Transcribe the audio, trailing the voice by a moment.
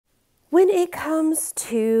When it comes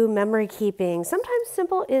to memory keeping, sometimes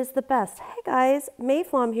simple is the best. Hey guys,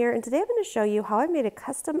 Flaum here, and today I'm going to show you how I made a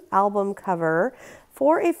custom album cover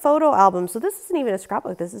for a photo album. So this isn't even a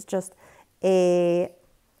scrapbook, this is just a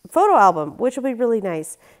photo album, which will be really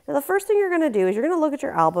nice. Now the first thing you're going to do is you're going to look at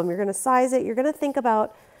your album, you're going to size it, you're going to think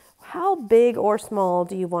about how big or small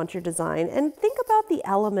do you want your design, and think about the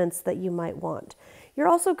elements that you might want. You're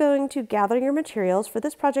also going to gather your materials. For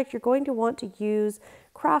this project, you're going to want to use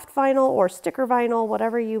craft vinyl or sticker vinyl,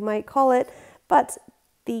 whatever you might call it, but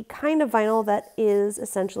the kind of vinyl that is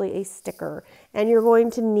essentially a sticker. And you're going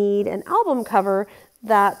to need an album cover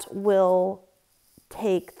that will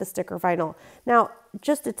take the sticker vinyl. Now,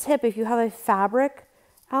 just a tip, if you have a fabric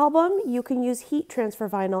album, you can use heat transfer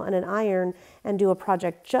vinyl and an iron and do a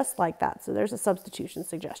project just like that. So there's a substitution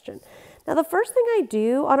suggestion. Now the first thing I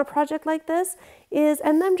do on a project like this is,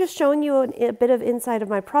 and I'm just showing you a bit of inside of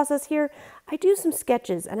my process here, I do some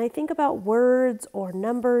sketches and I think about words or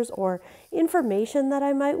numbers or information that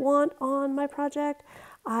I might want on my project.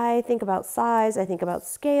 I think about size, I think about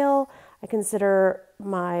scale, I consider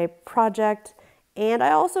my project, and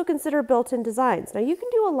I also consider built-in designs. Now you can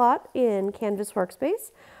do a lot in Canvas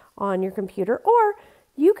Workspace on your computer, or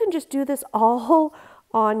you can just do this all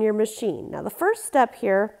on your machine. Now the first step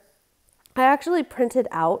here, I actually printed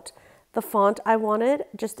out the font I wanted.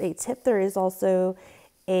 Just a tip, there is also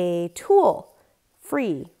a tool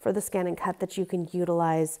free for the scan and cut that you can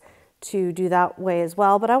utilize to do that way as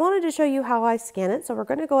well. But I wanted to show you how I scan it. So we're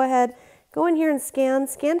going to go ahead, go in here and scan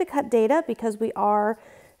to cut data, because we are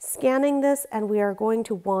scanning this and we are going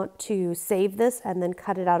to want to save this and then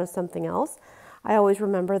cut it out of something else. I always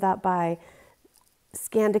remember that by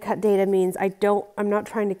scan to cut data means I'm not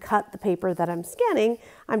trying to cut the paper that I'm scanning,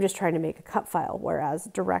 I'm just trying to make a cut file, whereas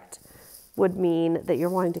direct would mean that you're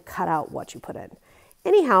wanting to cut out what you put in.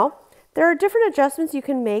 Anyhow, there are different adjustments you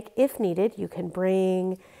can make if needed. You can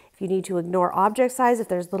bring, if you need to ignore object size, if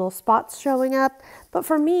there's little spots showing up. But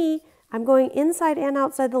for me, I'm going inside and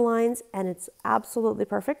outside the lines and it's absolutely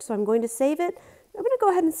perfect. So I'm going to save it. I'm going to go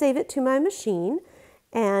ahead and save it to my machine,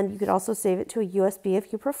 and you could also save it to a USB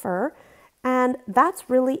if you prefer. And that's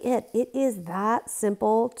really it. It is that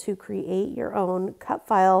simple to create your own cut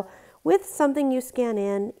file with something you scan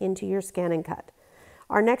into your scan and cut.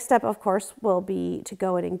 Our next step, of course, will be to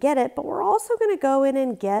go in and get it, but we're also going to go in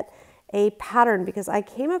and get a pattern, because I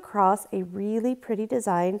came across a really pretty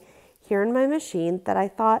design here in my machine that I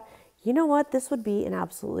thought, you know what, this would be an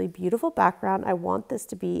absolutely beautiful background. I want this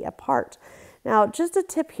to be a part. Now, just a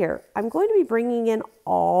tip here, I'm going to be bringing in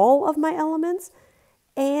all of my elements,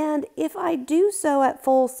 and if I do so at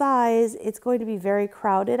full size, it's going to be very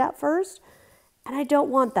crowded at first, and I don't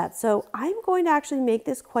want that. So I'm going to actually make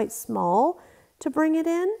this quite small to bring it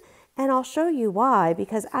in, and I'll show you why,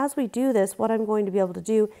 because as we do this, what I'm going to be able to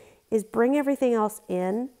do is bring everything else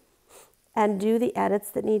in and do the edits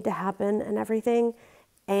that need to happen and everything,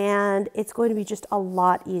 and it's going to be just a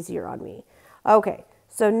lot easier on me. Okay.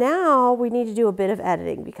 So now we need to do a bit of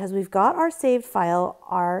editing, because we've got our saved file,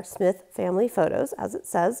 our Smith family photos, as it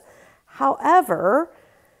says. However,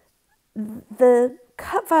 the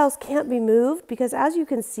cut files can't be moved, because as you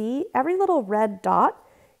can see, every little red dot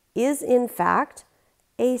is in fact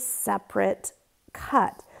a separate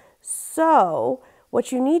cut. So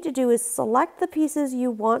what you need to do is select the pieces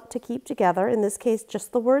you want to keep together, in this case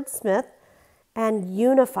just the word Smith, and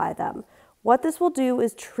unify them. What this will do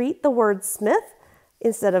is treat the word Smith,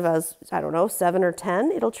 instead of as, I don't know, 7 or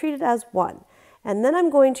 10, it'll treat it as 1. And then I'm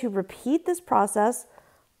going to repeat this process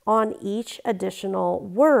on each additional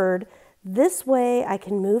word. This way I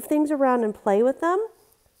can move things around and play with them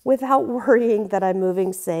without worrying that I'm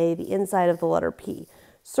moving, say, the inside of the letter P.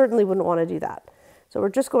 Certainly wouldn't want to do that. So we're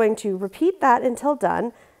just going to repeat that until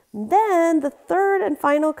done. Then the third and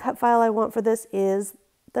final cut file I want for this is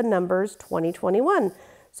the numbers 2021.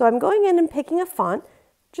 So I'm going in and picking a font.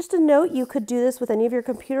 Just a note, you could do this with any of your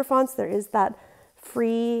computer fonts. There is that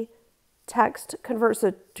free text convert, so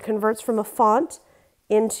it converts from a font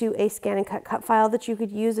into a scan and cut file that you could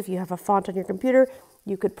use. If you have a font on your computer,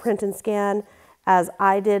 you could print and scan, as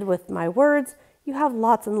I did with my words. You have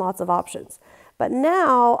lots and lots of options. But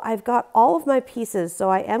now I've got all of my pieces, so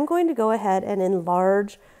I am going to go ahead and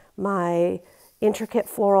enlarge my intricate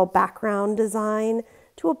floral background design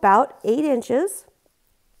to about 8 inches.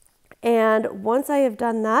 And once I have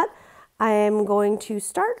done that, I am going to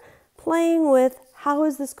start playing with how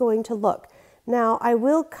is this going to look. Now I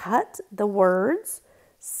will cut the words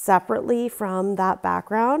separately from that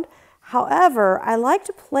background. However, I like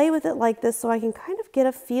to play with it like this so I can kind of get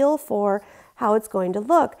a feel for how it's going to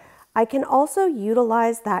look. I can also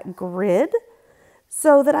utilize that grid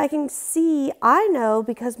so that I can see, I know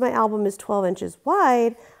because my album is 12 inches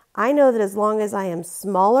wide, I know that as long as I am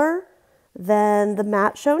smaller than the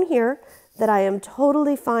mat shown here, that I am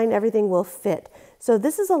totally fine, everything will fit. So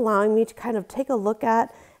this is allowing me to kind of take a look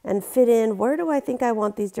at and fit in, where do I think I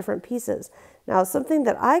want these different pieces? Now, something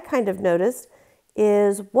that I kind of noticed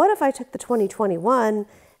is, what if I took the 2021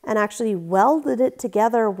 and actually welded it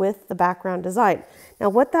together with the background design? Now,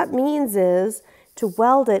 what that means is, to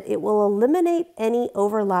weld it, it will eliminate any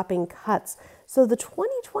overlapping cuts. So the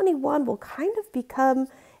 2021 will kind of become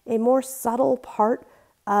a more subtle part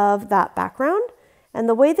of that background. And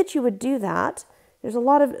the way that you would do that, there's a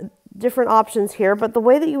lot of different options here, but the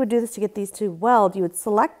way that you would do this to get these to weld, you would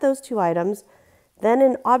select those two items, then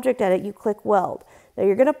in Object Edit, you click Weld. Now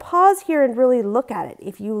you're going to pause here and really look at it.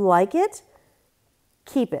 If you like it,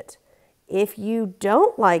 keep it. If you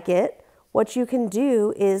don't like it, what you can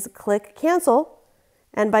do is click Cancel,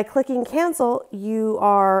 and by clicking Cancel, you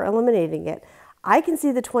are eliminating it. I can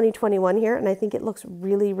see the 2021 here, and I think it looks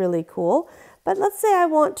really, really cool. But let's say I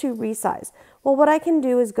want to resize. Well, what I can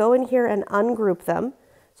do is go in here and ungroup them.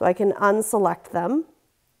 So I can unselect them.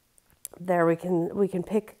 There we can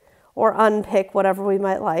pick or unpick whatever we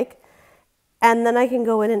might like. And then I can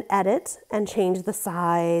go in and edit and change the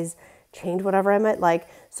size, change whatever I might like.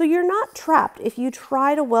 So you're not trapped. If you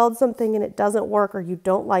try to weld something and it doesn't work or you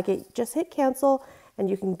don't like it, just hit cancel and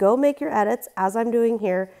you can go make your edits as I'm doing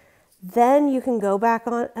here. Then you can go back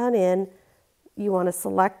on in. You want to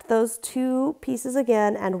select those two pieces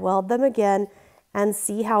again and weld them again and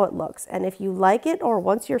see how it looks. And if you like it, or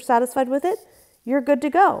once you're satisfied with it, you're good to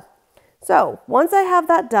go. So once I have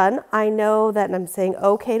that done, I know that I'm saying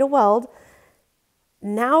okay to weld.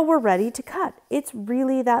 Now we're ready to cut. It's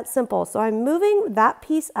really that simple. So I'm moving that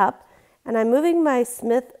piece up and I'm moving my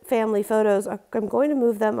Smith family photos. I'm going to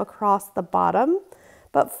move them across the bottom.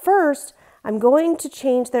 But first, I'm going to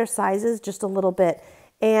change their sizes just a little bit.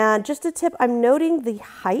 And just a tip, I'm noting the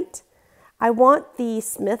height. I want the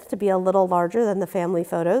Smith to be a little larger than the family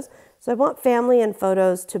photos. So I want family and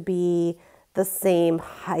photos to be the same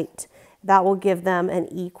height. That will give them an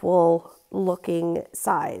equal looking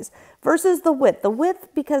size versus the width. The width,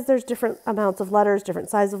 because there's different amounts of letters, different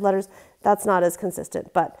size of letters, that's not as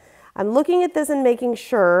consistent. But I'm looking at this and making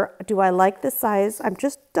sure, do I like this size? I'm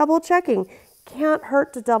just double checking. Can't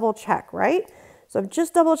hurt to double check, right? So I'm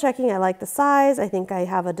just double checking I like the size. I think I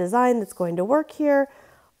have a design that's going to work here.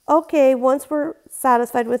 Okay, once we're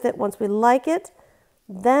satisfied with it, once we like it,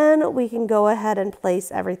 then we can go ahead and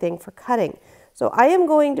place everything for cutting. So I am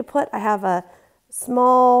going to put, I have a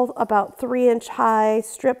small, about 3-inch high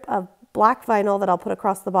strip of black vinyl that I'll put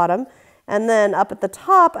across the bottom. And then up at the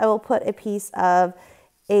top, I will put a piece of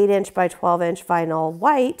 8-inch by 12-inch vinyl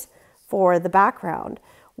white for the background.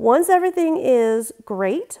 Once everything is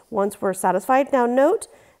great, once we're satisfied, now note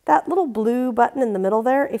that little blue button in the middle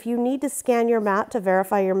there. If you need to scan your mat to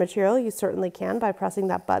verify your material, you certainly can by pressing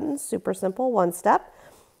that button. Super simple, one step.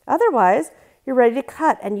 Otherwise, you're ready to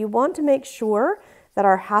cut, and you want to make sure that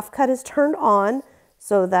our half cut is turned on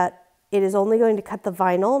so that it is only going to cut the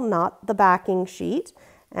vinyl, not the backing sheet,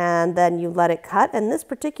 and then you let it cut. And this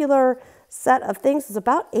particular set of things is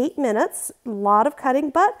about 8 minutes, a lot of cutting,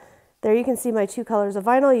 but there you can see my 2 colors of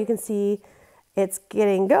vinyl. You can see it's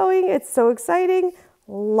getting going. It's so exciting.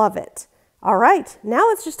 Love it. All right, now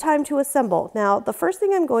it's just time to assemble. Now, the first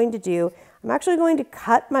thing I'm going to do, I'm actually going to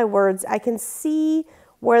cut my words. I can see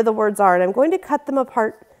where the words are, and I'm going to cut them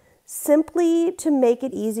apart simply to make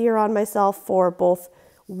it easier on myself for both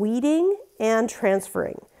weeding and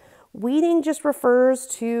transferring. Weeding just refers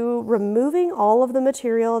to removing all of the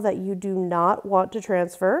material that you do not want to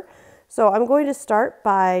transfer. So I'm going to start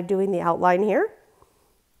by doing the outline here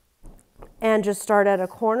and just start at a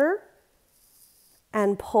corner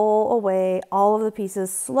and pull away all of the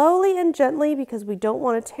pieces slowly and gently because we don't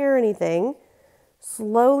want to tear anything.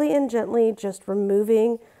 Slowly and gently just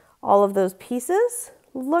removing all of those pieces.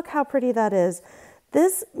 Look how pretty that is.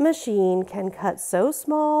 This machine can cut so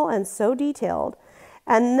small and so detailed.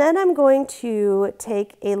 And then I'm going to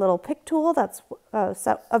take a little pick tool that's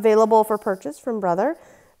available for purchase from Brother,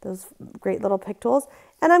 those great little pick tools,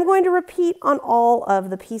 and I'm going to repeat on all of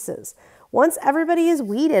the pieces. Once everybody is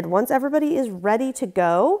weeded, once everybody is ready to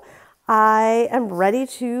go, I am ready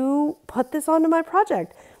to put this onto my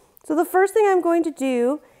project. So the first thing I'm going to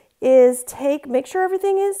do is make sure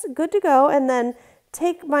everything is good to go, and then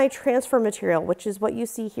take my transfer material, which is what you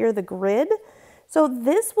see here, the grid. So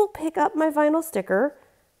this will pick up my vinyl sticker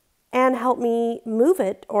and help me move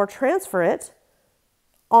it or transfer it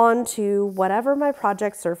onto whatever my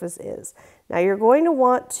project surface is. Now you're going to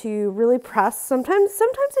want to really press. Sometimes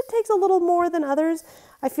it takes a little more than others.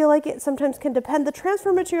 I feel like it sometimes can depend. The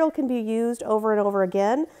transfer material can be used over and over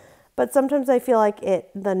again, but sometimes I feel like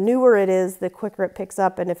the newer it is, the quicker it picks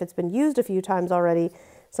up. And if it's been used a few times already,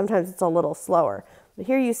 sometimes it's a little slower. But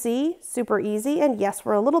here you see, super easy. And yes,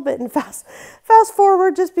 we're a little bit in fast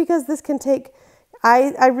forward just because this can take,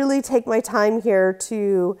 I really take my time here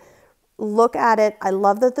to look at it. I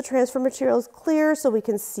love that the transfer material is clear so we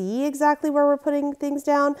can see exactly where we're putting things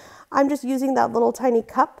down. I'm just using that little tiny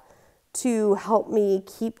cup to help me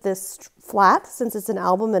keep this flat since it's an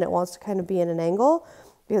album and it wants to kind of be in an angle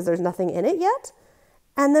because there's nothing in it yet.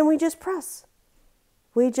 And then we just press.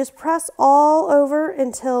 We just press all over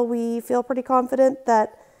until we feel pretty confident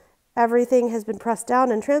that everything has been pressed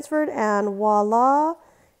down and transferred, and voila,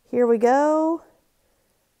 here we go.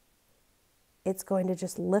 It's going to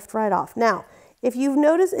just lift right off. Now, if you've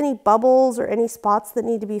noticed any bubbles or any spots that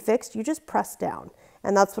need to be fixed, you just press down.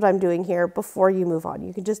 And that's what I'm doing here before you move on.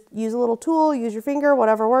 You can just use a little tool, use your finger,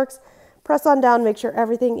 whatever works. Press on down, make sure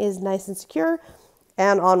everything is nice and secure,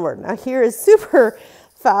 and onward. Now here is super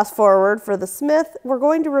fast forward for the Smith. We're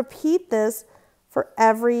going to repeat this for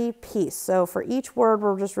every piece. So for each word,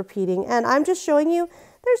 we're just repeating. And I'm just showing you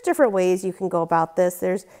there's different ways you can go about this.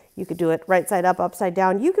 You could do it right side up, upside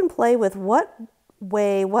down. You can play with what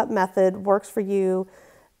way, what method works for you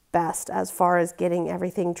best as far as getting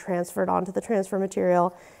everything transferred onto the transfer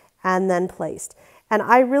material and then placed. And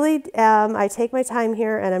I really I take my time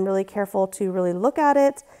here and I'm really careful to really look at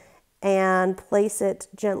it and place it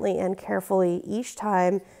gently and carefully each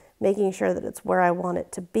time, making sure that it's where I want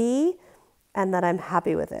it to be and that I'm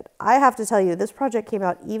happy with it. I have to tell you, this project came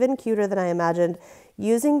out even cuter than I imagined.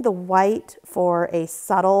 Using the white for a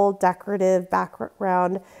subtle decorative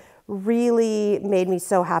background really made me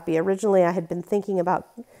so happy. Originally, I had been thinking about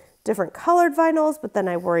different colored vinyls, but then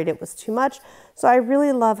I worried it was too much. So I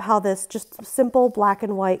really love how this just simple black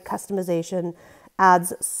and white customization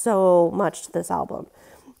adds so much to this album.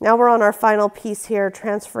 Now we're on our final piece here,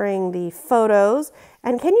 transferring the photos.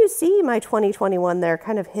 And can you see my 2021 there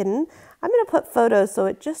kind of hidden? I'm going to put photos so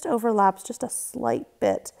it just overlaps just a slight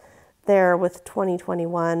bit there with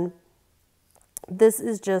 2021. This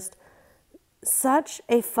is just such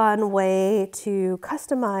a fun way to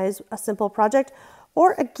customize a simple project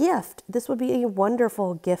or a gift. This would be a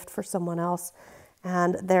wonderful gift for someone else.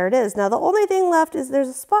 And there it is. Now the only thing left is there's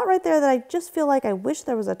a spot right there that I just feel like I wish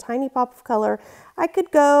there was a tiny pop of color. I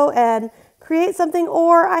could go and create something,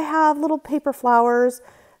 or I have little paper flowers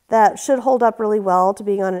that should hold up really well to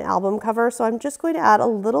being on an album cover. So I'm just going to add a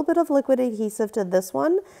little bit of liquid adhesive to this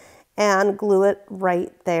one and glue it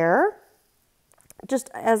right there,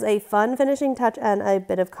 just as a fun finishing touch and a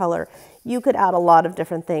bit of color. You could add a lot of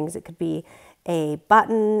different things. It could be a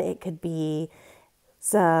button, it could be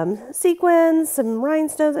some sequins, some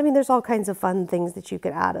rhinestones. I mean, there's all kinds of fun things that you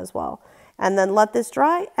could add as well. And then let this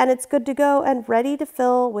dry and it's good to go and ready to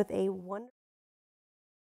fill with a wonderful